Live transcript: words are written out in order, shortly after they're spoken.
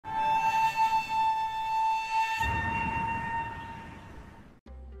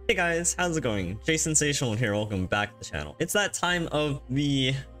Hey guys, how's it going? Jasensational here, welcome back to the channel. It's that time of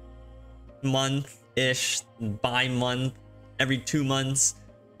the month-ish, by-month, every 2 months,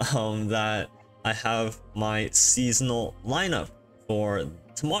 that I have my seasonal lineup for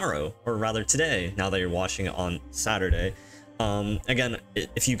tomorrow, or rather today, now that you're watching it on Saturday. Again,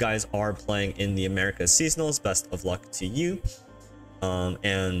 if you guys are playing in the Americas seasonals, best of luck to you.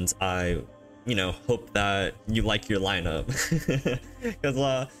 And I, hope that you like your lineup.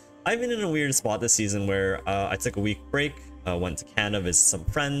 Because I've been in a weird spot this season where I took a week break, went to Canada, visit some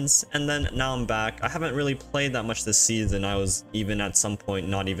friends, and then now I'm back. I haven't really played that much this season. I was even at some point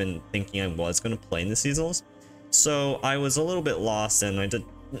not even thinking I was going to play in the seasonals. So I was a little bit lost, and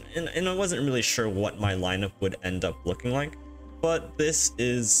I wasn't really sure what my lineup would end up looking like. But this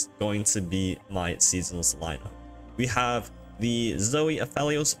is going to be my seasonals lineup. We have the Zoe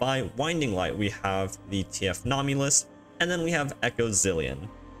Aphelios by Winding Light, we have the TF Nomulus, and then we have Echo Zillion.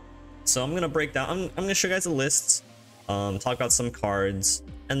 So I'm gonna break down, I'm gonna show you guys the lists, talk about some cards,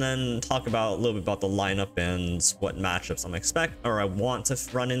 and then talk about a little bit about the lineup and what matchups I want to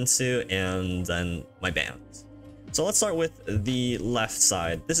run into, and then my bans. So let's start with the left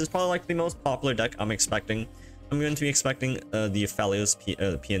side. This is probably like the most popular deck I'm expecting. I'm going to be expecting the Aphelios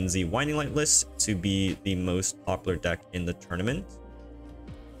PNZ Winding Light list to be the most popular deck in the tournament.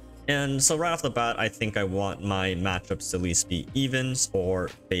 And so right off the bat, I think I want my matchups to at least be evens or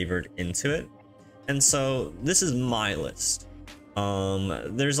favored into it. And so this is my list.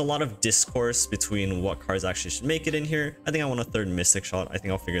 There's a lot of discourse between what cards actually should make it in here. I think I want a third Mystic Shot. I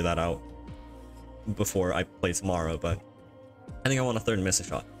think I'll figure that out before I play tomorrow, but I think I want a third Mystic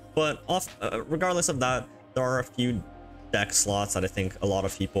Shot. But regardless of that, there are a few deck slots that I think a lot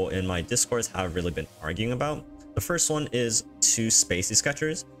of people in my discourse have really been arguing about. The first one is 2 Spacey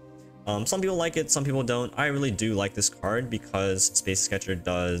Sketchers. Some people like it, some people don't. I really do like this card because Spacey Sketcher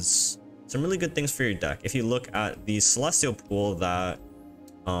does some really good things for your deck. If you look at the Celestial Pool that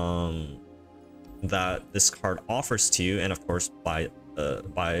this card offers to you, and of course by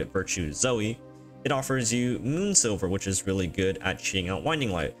virtue Zoe, it offers you Moon Silver, which is really good at cheating out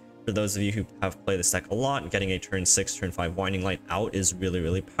Winding Light. For those of you who have played this deck a lot, getting a turn 6, turn 5 Winding Light out is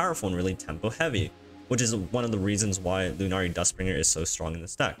really powerful and really tempo heavy, which is one of the reasons why Lunari Dustbringer is so strong in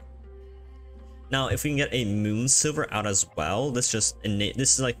this deck. Now, if we can get a Moon Silver out as well, this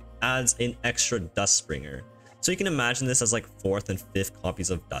like adds an extra Dustbringer. So you can imagine this as like 4th and 5th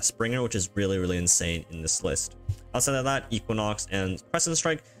copies of Dustbringer, which is really insane in this list. Outside of that, Equinox and Crescent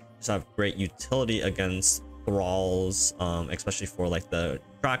Strike just have great utility against Thralls, especially for like the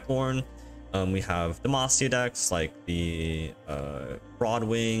Dragonborn. We have Demacia decks like the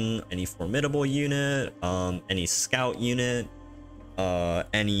Broadwing, any Formidable unit, any Scout unit,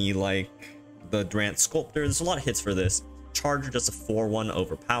 any like the Drant Sculptor. There's a lot of hits for this. Charger, just a 4/1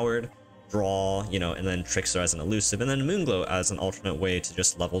 overpowered. Draw, and then Trickster as an elusive, and then Moonglow as an alternate way to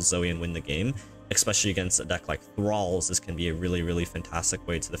just level Zoe and win the game. Especially against a deck like Thralls, this can be a really fantastic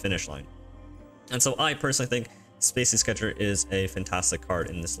way to the finish line. And so I personally think Spacey Sketcher is a fantastic card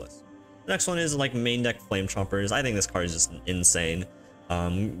in this list. The next one is like main deck Flame Chompers. I think this card is just insane.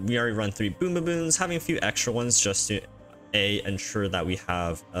 We already run 3 Boom Baboons, having a few extra ones just to A, ensure that we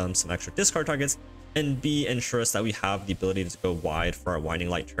have some extra discard targets, and B, ensure us that we have the ability to go wide for our Winding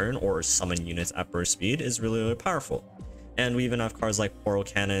Light turn or summon units at burst speed is really powerful. And we even have cards like Portal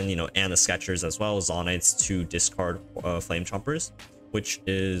Cannon, and the Sketchers as well, Zonites to discard Flame Chompers, which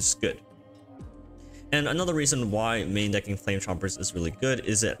is good. And another reason why main decking Flame Chompers is really good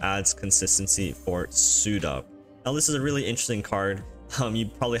is it adds consistency for Suit Up. Now this is a really interesting card. You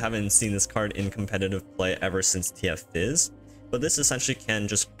probably haven't seen this card in competitive play ever since TF Fizz, but this essentially can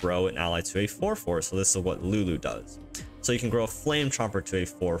just grow an ally to a 4/4, so this is what Lulu does. So you can grow a Flame Chomper to a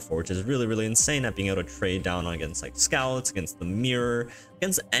 4/4, which is really insane at being able to trade down against like Scouts, against the Mirror,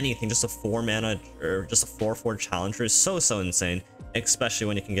 against anything. Just a 4 mana or just a 4/4 challenger is so insane, especially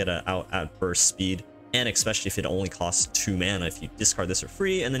when you can get it out at burst speed. And especially if it only costs 2 mana. If you discard this for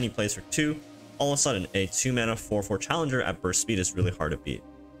free and then you play this for 2, all of a sudden a 2 mana 4/4 challenger at burst speed is really hard to beat.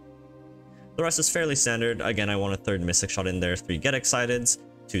 The rest is fairly standard. Again, I want a third Mystic Shot in there, 3 Get Exciteds,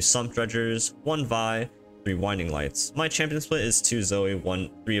 2 Sump Dredgers, 1 Vi, 3 Winding Lights. My champion split is 2 Zoe,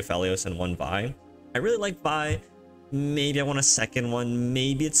 3 Aphelios, and 1 Vi. I really like Vi. Maybe I want a second one.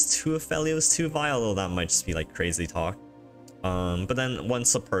 Maybe it's 2 Aphelios, 2 Vi, although that might just be like crazy talk. But then 1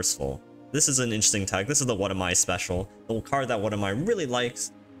 Subpercival. This is an interesting tag. This is the What Am I special, the card that What Am I really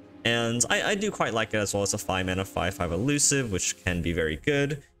likes, and I do quite like it as well. As a 5 mana 5/5 elusive, which can be very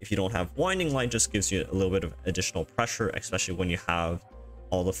good. If you don't have Winding Light, just gives you a little bit of additional pressure, especially when you have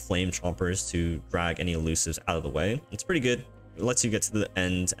all the Flame Chompers to drag any elusives out of the way. It's pretty good. lets you get to the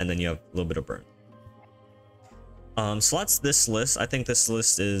end, and then you have a little bit of burn. So that's this list. I think this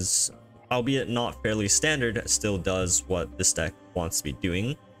list is, albeit not fairly standard, still does what this deck wants to be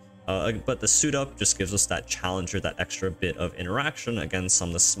doing. But the suit up just gives us that challenger, that extra bit of interaction against some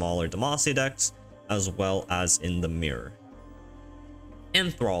of the smaller Demacia decks, as well as in the mirror.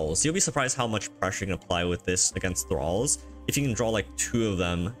 And Thralls. You'll be surprised how much pressure you can apply with this against Thralls. If you can draw like 2 of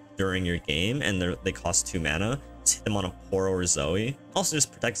them during your game and they cost 2 mana, just hit them on a Poro or Zoe. Also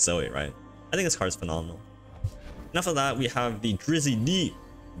just protect Zoe, right? I think this card is phenomenal. Enough of that, we have the Drizzy D,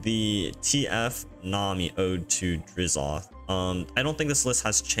 the TF Nami Ode to Drizzoth. I don't think this list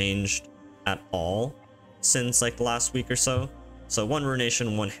has changed at all since like the last week or so. So 1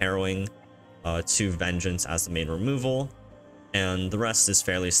 Ruination, 1 Harrowing, 2 Vengeance as the main removal, and the rest is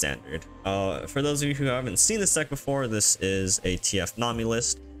fairly standard. For those of you who haven't seen this deck before, this is a TF Nami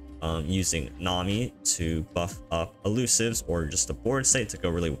list, using Nami to buff up elusives or just a board state to go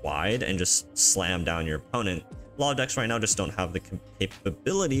really wide and just slam down your opponent. A lot of decks right now just don't have the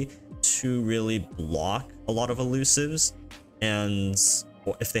capability to really block a lot of elusives, and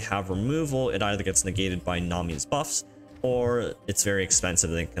if they have removal, it either gets negated by Nami's buffs, or it's very expensive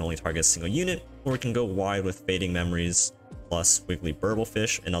and they can only target a single unit, or it can go wide with Fading Memories plus Wiggly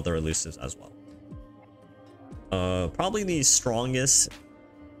Burblefish and other elusives as well. Probably the strongest,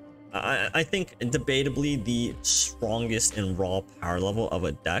 I think debatably the strongest in raw power level of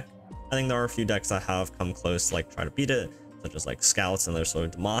a deck. I think there are a few decks that have come close to like try to beat it, such as like Scouts and their sort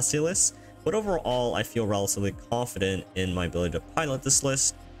of Demacia lists. But overall, I feel relatively confident in my ability to pilot this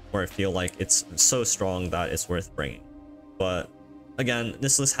list, where I feel like it's so strong that it's worth bringing. But again,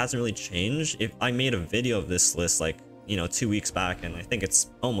 this list hasn't really changed. If I made a video of this list like, you know, 2 weeks back, and I think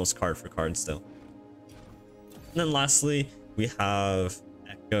it's almost card for card still. And then lastly, we have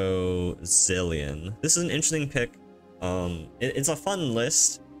Echo Zillion. This is an interesting pick. It's a fun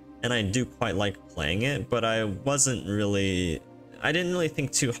list, and I do quite like playing it, but I didn't really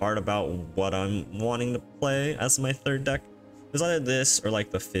think too hard about what I'm wanting to play as my 3rd deck. It was either this or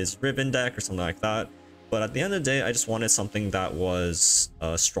like the Fizz Ribbon deck or something like that. But at the end of the day, I just wanted something that was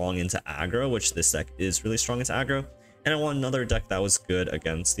strong into aggro, which this deck is really strong into aggro. And I want another deck that was good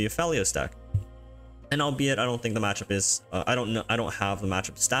against the Aphelios deck. And albeit I don't think the matchup is, I don't have the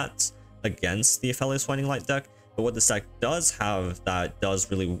matchup stats against the Aphelios Winding Light deck. But what this deck does have that does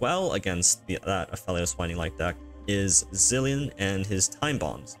really well against that Aphelios Winding Light deck is Zillion and his Time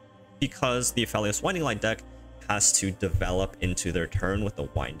Bombs. Because the Aphelios Winding Light deck has to develop into their turn with the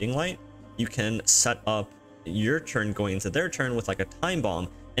Winding Light, you can set up your turn going into their turn with like a Time Bomb,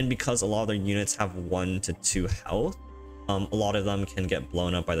 and because a lot of their units have 1 to 2 health, a lot of them can get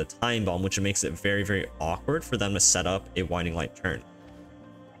blown up by the Time Bomb, which makes it very, very awkward for them to set up a Winding Light turn.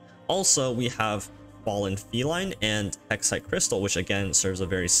 Also, we have Fallen Feline and Hexite Crystal, which again serves a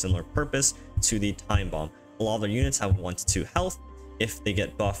very similar purpose to the Time Bomb. A lot of their units have 1 to 2 health. If they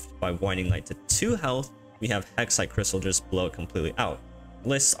get buffed by Winding Light to 2 health, we have Hexite Crystal just blow it completely out.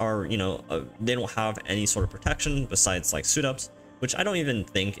 Lists are, you know, they don't have any sort of protection besides like suit ups, which I don't even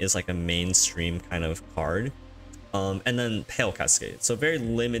think is like a mainstream kind of card. And then Pale Cascade, so very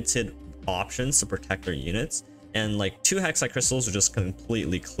limited options to protect their units, and like 2 Hexite Crystals will just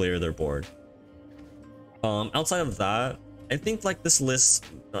completely clear their board. Outside of that, I think like this list,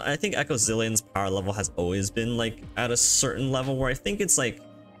 I think Echo Zillion's power level has always been like at a certain level where I think it's like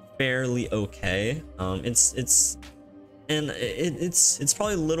fairly okay. It's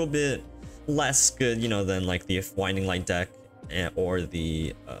probably a little bit less good, you know, than like the Winding Light deck or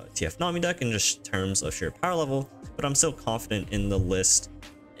the TF Nami deck in just terms of sheer power level, but I'm still confident in the list.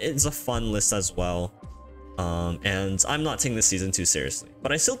 It's a fun list as well. And I'm not taking this season too seriously,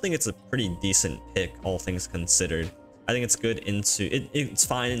 but I still think it's a pretty decent pick, all things considered. I think it's good into it's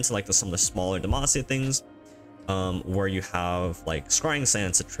fine into like some of the smaller Demacia things, where you have like Scrying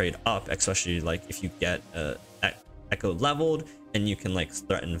Sands to trade up, especially like if you get Echo leveled and you can like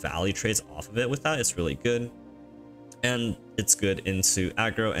threaten Valley trades off of it with that. It's really good, and it's good into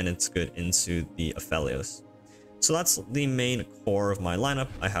aggro, and it's good into the Aphelios. So that's the main core of my lineup.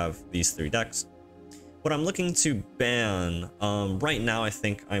 I have these 3 decks. What I'm looking to ban, right now I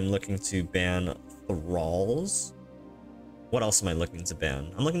think I'm looking to ban Thralls. What else am I looking to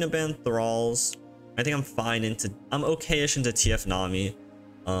ban? I'm looking to ban Thralls. I think I'm okay-ish into TF Nami.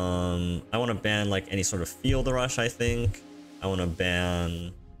 I want to ban like any sort of Field Rush, I think. I want to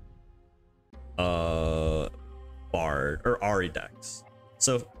ban Bard or Ari decks.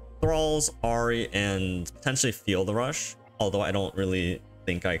 So Thralls, Ari, and potentially Field Rush, although I don't really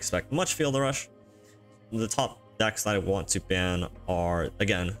think I expect much Field Rush. The top decks that I want to ban are,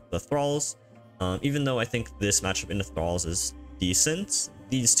 again, the Thralls. Even though I think this matchup into Thralls is decent,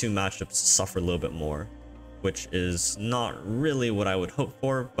 these two matchups suffer a little bit more, which is not really what I would hope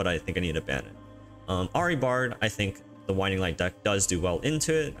for, but I think I need to ban it. Ari Bard, I think the Winding Light deck does do well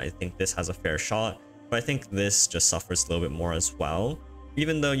into it. I think this has a fair shot, but I think this just suffers a little bit more as well.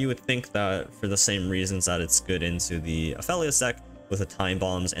 Even though you would think that for the same reasons that it's good into the Aphelios deck with the Time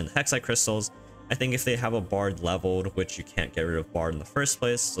Bombs and Hexite Crystals, I think if they have a Bard leveled, which you can't get rid of Bard in the first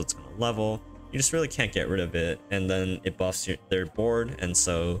place, so it's going to level, you just really can't get rid of it, and then it buffs their board, and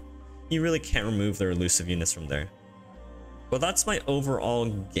so you really can't remove their elusive units from there. But that's my overall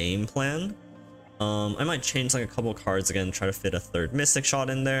game plan. I might change like a couple cards again, try to fit a third Mystic Shot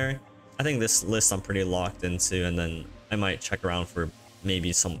in there. I think this list I'm pretty locked into, and then I might check around for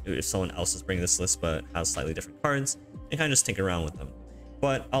maybe if someone else is bringing this list but has slightly different cards, and kind of just tinker around with them.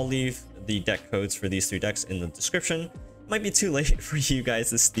 But I'll leave the deck codes for these 3 decks in the description. Might be too late for you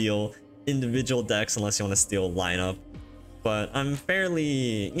guys to steal individual decks unless you want to steal lineup, but I'm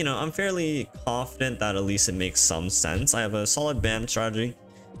fairly confident that at least it makes some sense. I have a solid ban strategy,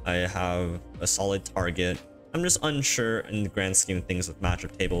 I have a solid target. I'm just unsure in the grand scheme of things with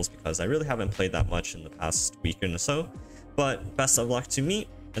matchup tables because I really haven't played that much in the past week or so. But best of luck to me,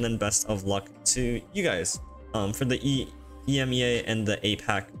 and then best of luck to you guys. For the EMEA and the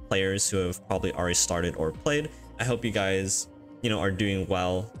APAC players who have probably already started or played, I hope you guys, are doing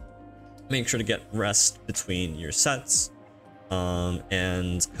well. Make sure to get rest between your sets,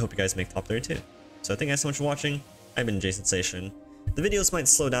 and I hope you guys make top 32. So thank you guys so much for watching. I've been Jasensational. The videos might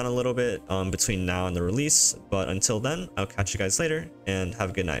slow down a little bit between now and the release, but until then, I'll catch you guys later, and have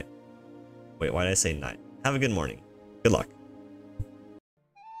a good night. Wait, why did I say night? Have a good morning. Good luck.